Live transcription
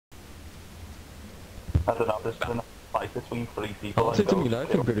I don't know, there's been a fight between 3 people. I'll say something that I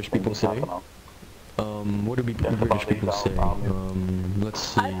think British people say. What do British people say? Let's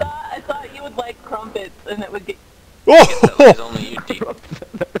see. I thought you would like crumpets and it would get... Oh! Only you deep.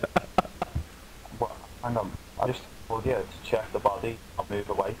 Well, hang on, I just told you to check the body, I'll move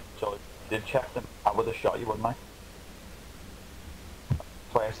away. So if you did check them, I would have shot you, wouldn't I?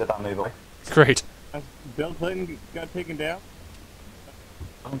 That's why I said I'll move away. Great. Bill Clinton got taken down?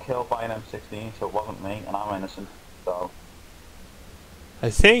 I was killed by an M16, so it wasn't me, and I'm innocent, so... I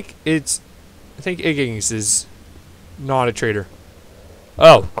think Iggings is not a traitor.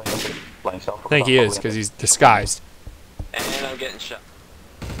 Oh. I think he is, because he's disguised. And I'm getting shot.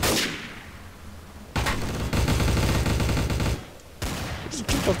 Just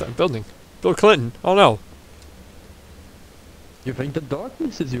jump off that building. Bill Clinton. Oh no. You think the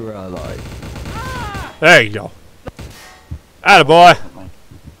darkness is your ally? There you go. Attaboy.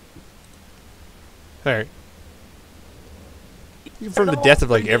 Alright. You confirm the death of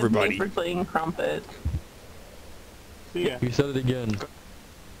like everybody. For playing crumpets. See ya. You said it again.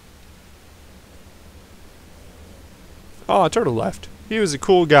 Oh, Turtle left. He was a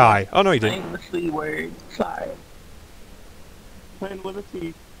cool guy. Oh no, he didn't. Saying the C word. Sorry. Playing with a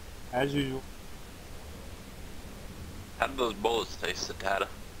T, as usual. How did those bullets taste, Tata?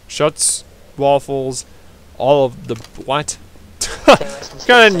 Shuts, waffles, all of the what? What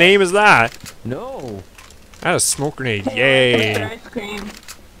kind of name is that? No. That is a smoke grenade. Yay. Ice cream.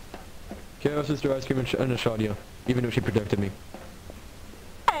 Chaos Sister Ice Cream and a shot you, even though she protected me.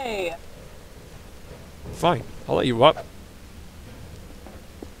 Hey. Fine. I'll let you up.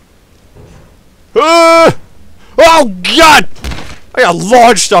 Ah! Oh god! I got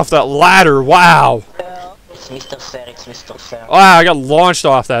launched off that ladder. Wow. It's Mr. Fair, it's Mr. Fair. Wow, I got launched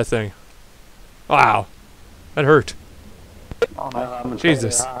off that thing. Wow. That hurt. Oh, no.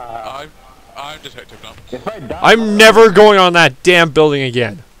 Jesus. I'm detective now. I'm never going on that damn building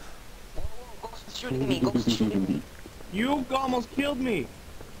again. Ghost shooting me, ghost shooting me. You almost killed me!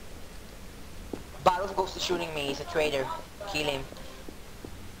 Barrow's ghost is shooting me, he's a traitor. Kill him.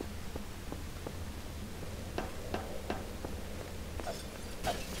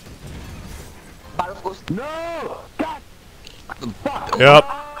 Barrow's ghost. No! God! Yep.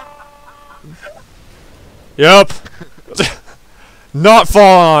 Yep. Not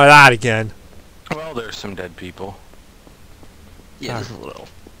falling on that again. Well, there's some dead people. Yeah, there's a little.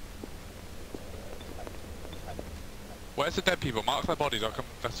 Where's the dead people? Mark their bodies, I'll come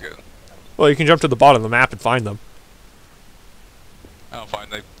investigate them. Well, you can jump to the bottom of the map and find them. Oh, fine,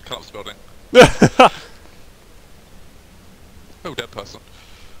 they collapsed the building. Oh, dead person.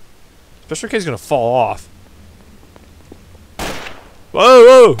 Special K is gonna fall off.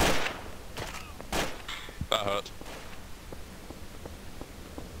 Whoa, whoa! That hurt.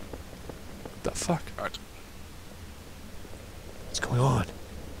 What the fuck? Alright. What's going on?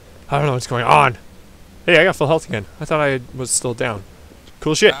 I don't know what's going on. Hey, I got full health again. I thought I was still down.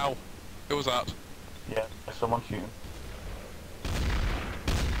 Cool shit. Ow. Who was that? Yeah, someone shooting.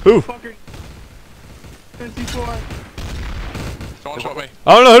 Who? Fucker. C4. Someone shot me.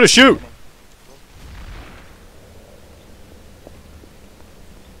 I don't know who to shoot.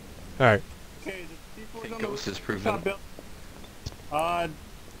 Alright. Okay, the C4's on the Ghost is top proven. building.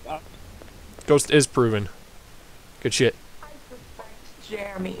 Ghost is proven. Good shit. I suspect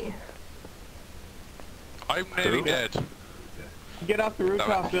Jeremy. I'm nearly dead. Get off the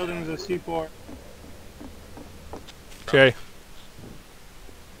rooftop building with a C4. Okay.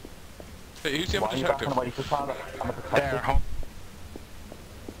 Hey, who's the Why other are you backing detective? away to Tyler? I'm a detective. There.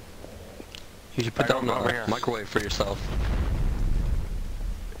 You should put Hang down on, over the here. microwave for yourself.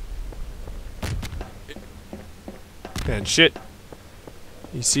 And shit.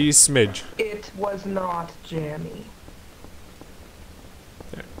 You see Smidge. It was not Jeremy.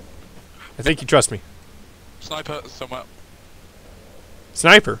 I think you trust me. Sniper somewhere.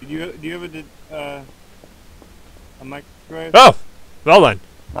 Sniper. Do you have a microwave? Oh! Well then.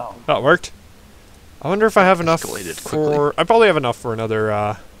 No. That worked. I wonder if I have enough Escalated for... I probably have enough for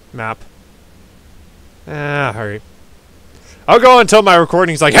another, map. Ah, hurry. I'll go until my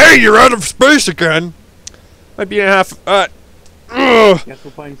recording's like, hey, you're out of space again! Might be a half... ugh. Guess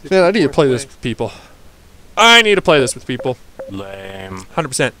we're playing Man, I need to play this with people. I need to play this with people. Lame.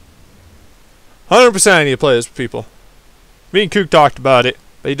 100%. 100% I need to play this with people. Me and Kook talked about it,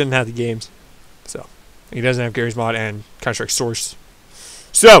 but he didn't have the games. So, he doesn't have Gary's Mod and Counter-Strike Source.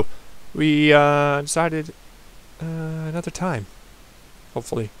 So, we decided another time.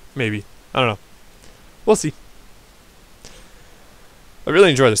 Hopefully. Maybe. I don't know. We'll see. I really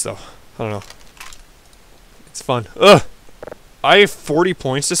enjoy this, though. I don't know. It's fun. Ugh! I have 40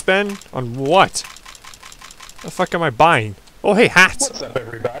 points to spend? On what? The fuck am I buying? Oh, hey, hats. What's up,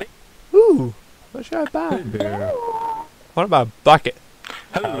 everybody? Ooh, what should I buy? Hey, bear. What about a bucket?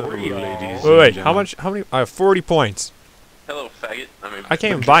 Hello, Howdy, ladies. Wait, how much? How many? I have 40 points. Hello, faggot. I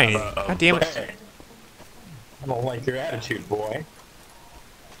can't even buy any. God damn it. Hey, I don't like your attitude, boy.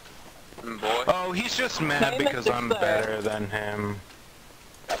 Boy. Oh, he's just mad because I'm better than him.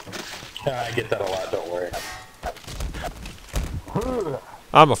 I get that a lot, don't worry.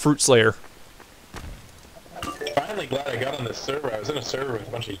 I'm a fruit slayer. Finally glad I got on this server. I was in a server with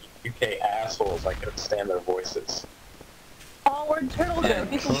a bunch of UK assholes. I couldn't stand their voices. Oh, we're turtle there.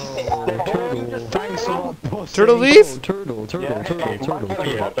 Turtle leaf? Oh, turtle.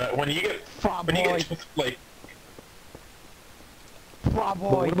 Yeah, but when you get like... But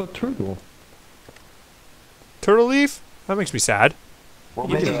what about turtle? Turtle leaf? That makes me sad. Well,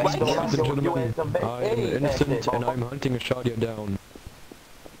 Yes, maybe ladies you and gentlemen, some big- I am Hey, innocent hey, and I'm hunting a Shadia down.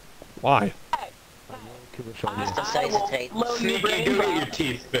 Why? Kill a Shadia. Mr. Size Low new Sneaky, brain go get your rot.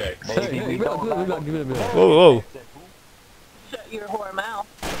 teeth fixed. Hey, give it back. Whoa, whoa. Shut your whore mouth.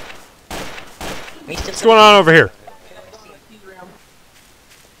 What's going on over here?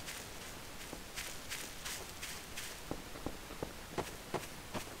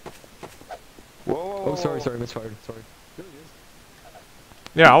 Whoa. Oh, sorry, misfired. Sorry.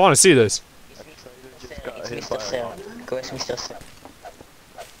 Yeah, I want to see this. It's Mr. Cell. Go as Mr. Cell.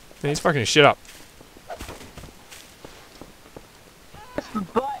 Man, he's fucking his shit up.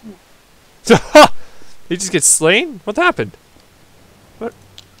 Button. He just gets slain? What happened? What?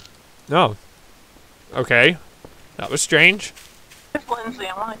 No. Okay. That was strange. It's Lindsay.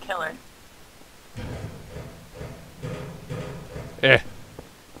 I want to kill her. Eh.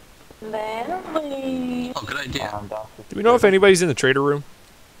 Lindsay. Oh, good idea. Do we know if anybody's in the trader room?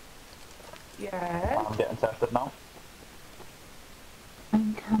 Yes. I'm getting tested now.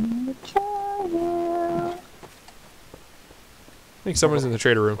 I'm coming to kill you. I think someone's in the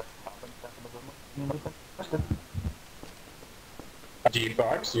trader room.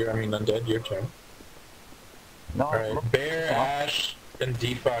 D-Box, I mean undead, your turn. No, Alright, Bear, Ash, and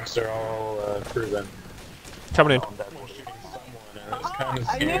D-Box are all proven. Coming in. Someone shooting someone, and it's kind of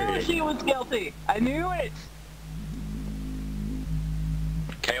I scary. knew she was guilty. I knew it.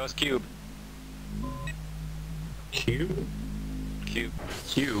 Chaos Cube. Cube? Cube.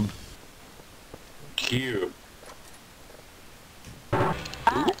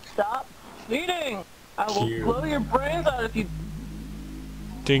 Stop cheating. I will Cute. blow your brains out if you...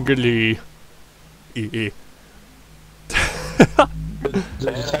 Tingly. There's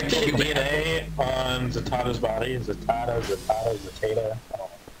detectable DNA on Zatata's body. Zatata.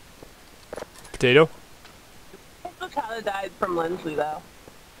 Potato? Zatata died from Lindsay, though.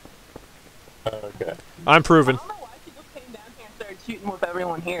 Okay. I'm proven. I don't know why she just came down here and started shooting with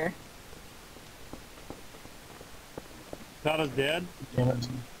everyone here. Tata's dead?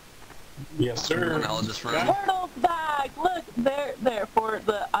 Yes, sir. Just run. Turtle's back! Look, there, for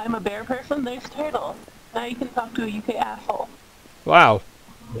the I'm a bear person, there's Turtle. Now you can talk to a UK asshole. Wow.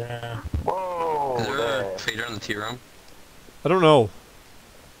 Yeah. Whoa, Is there there. a fader in the tea room? I don't know.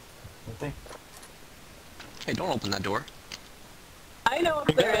 Hey, don't open that door. I know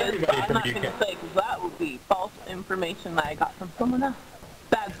if there is, but I'm not going to say, because that would be false information that I got from someone else.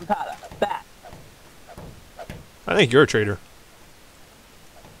 Bad Zatata. Bad. I think you're a trader.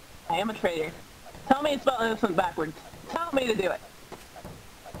 I am a traitor. Tell me to spell innocent backwards. Tell me to do it.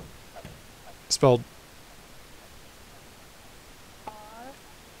 Spelled.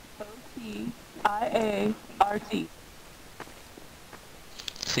 R-O-T-I-A-R-T.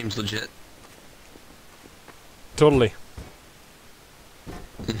 Seems legit. Totally.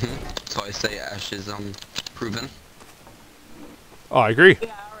 So I say Ash is proven. Oh, I agree.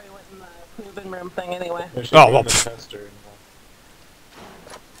 Yeah, I already went in the proven room thing anyway. Oh, well.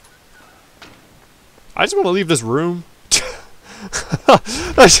 I just want to leave this room.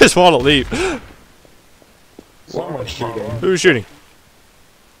 I just want to leave. Someone's shooting. Who's shooting?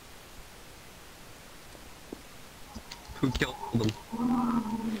 Who killed them?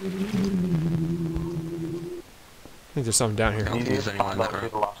 I think there's something down I here. don't think there's anyone in that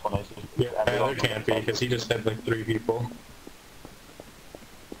room. Yeah, there can't be, because he just had like 3 people.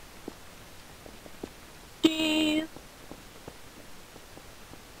 Jeez.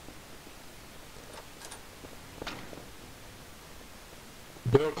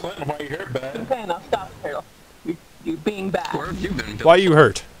 Bill Clinton, why you here, bud? Okay, now stop, Turtle. You're being bad. Where have you been, Bill? Why you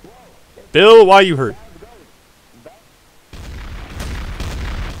hurt? Bill, why you hurt?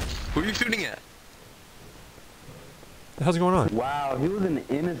 Who are you shooting at? The hell's going on? Wow, he was an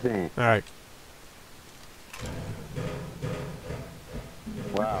innocent. Alright.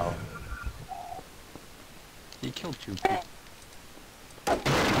 Wow. You killed 2 people.